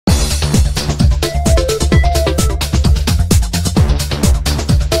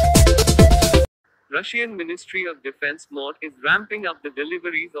Russian Ministry of Defense MoD is ramping up the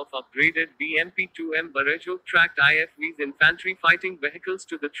deliveries of upgraded BMP-2M Berezhok tracked IFVs Infantry Fighting Vehicles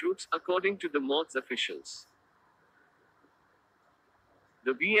to the troops, according to the MoD's officials.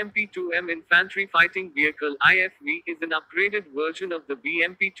 The BMP-2M Infantry Fighting Vehicle (IFV) is an upgraded version of the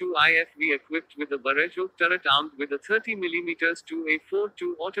BMP-2 IFV equipped with a Berezhok turret armed with a 30mm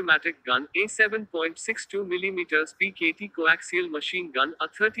 2A42 automatic gun, a 7.62mm PKT coaxial machine gun, a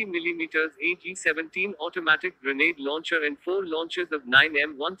 30mm AG-17 automatic grenade launcher and 4 launchers of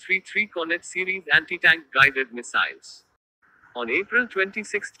 9M133 Kornet series anti-tank guided missiles. On April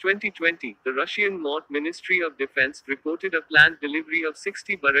 26, 2020, the Russian MoD Ministry of Defense reported a planned delivery of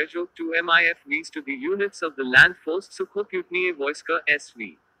 60 Berezhok 2M IFVs to the units of the Land Force Sukhoputnie Voiska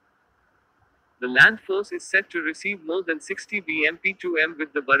SV. The Land Force is set to receive more than 60 BMP-2M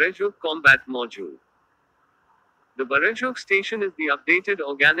with the Berezhok combat module. The Berezhok station is the updated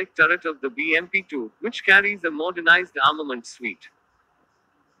organic turret of the BMP-2, which carries a modernized armament suite.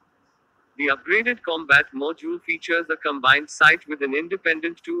 The upgraded combat module features a combined sight with an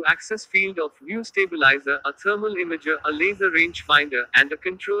independent 2-axis field of view stabilizer, a thermal imager, a laser rangefinder, and a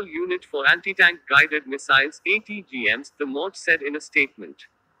control unit for anti-tank guided missiles (ATGMs), the MoD said in a statement.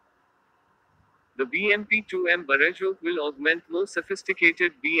 The BMP-2M Berezhok will augment more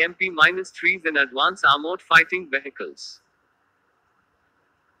sophisticated BMP-3s and advanced armored fighting vehicles.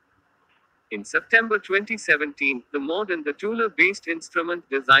 In September 2017, the MoD and the Tula-based Instrument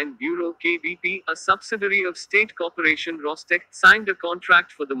Design Bureau (KBP), a subsidiary of state corporation Rostec, signed a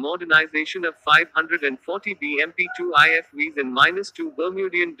contract for the modernization of 540 BMP-2 IFVs and -2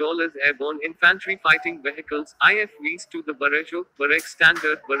 Bermudian dollars airborne infantry fighting vehicles (IFVs) to the Berezhok. Bereg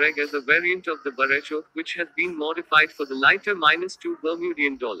Standard Bereg is a variant of the Berezhok which has been modified for the lighter -2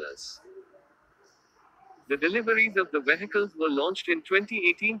 Bermudian dollars. The deliveries of the vehicles were launched in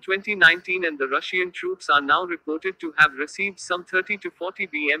 2018-2019 and the Russian troops are now reported to have received some 30 to 40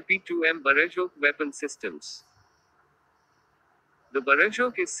 BMP-2M Berezhok weapon systems. The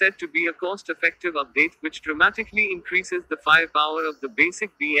Berezhok is said to be a cost-effective update which dramatically increases the firepower of the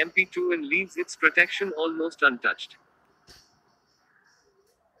basic BMP-2 and leaves its protection almost untouched.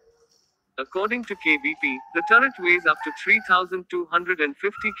 According to KBP, the turret weighs up to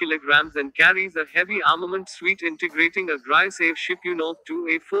 3,250 kilograms and carries a heavy armament suite integrating a Gryazev Shipyunov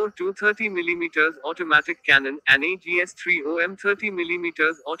 2A42 30mm automatic cannon, an AGS-3OM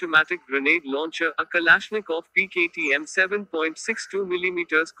 30mm automatic grenade launcher, a Kalashnikov PKTM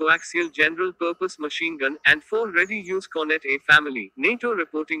 7.62mm coaxial general-purpose machine gun, and 4 ready-use Kornet A family, NATO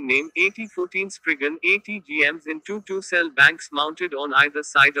reporting name, AT-14 Spriggan ATGMs in 2 2-cell banks mounted on either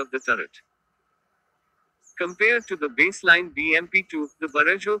side of the turret. Compared to the baseline BMP-2, the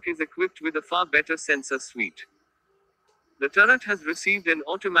Berezhok is equipped with a far better sensor suite. The turret has received an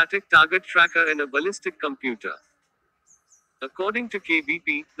automatic target tracker and a ballistic computer. According to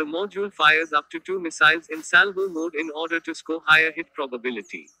KBP, the module fires up to 2 missiles in salvo mode in order to score higher hit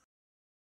probability.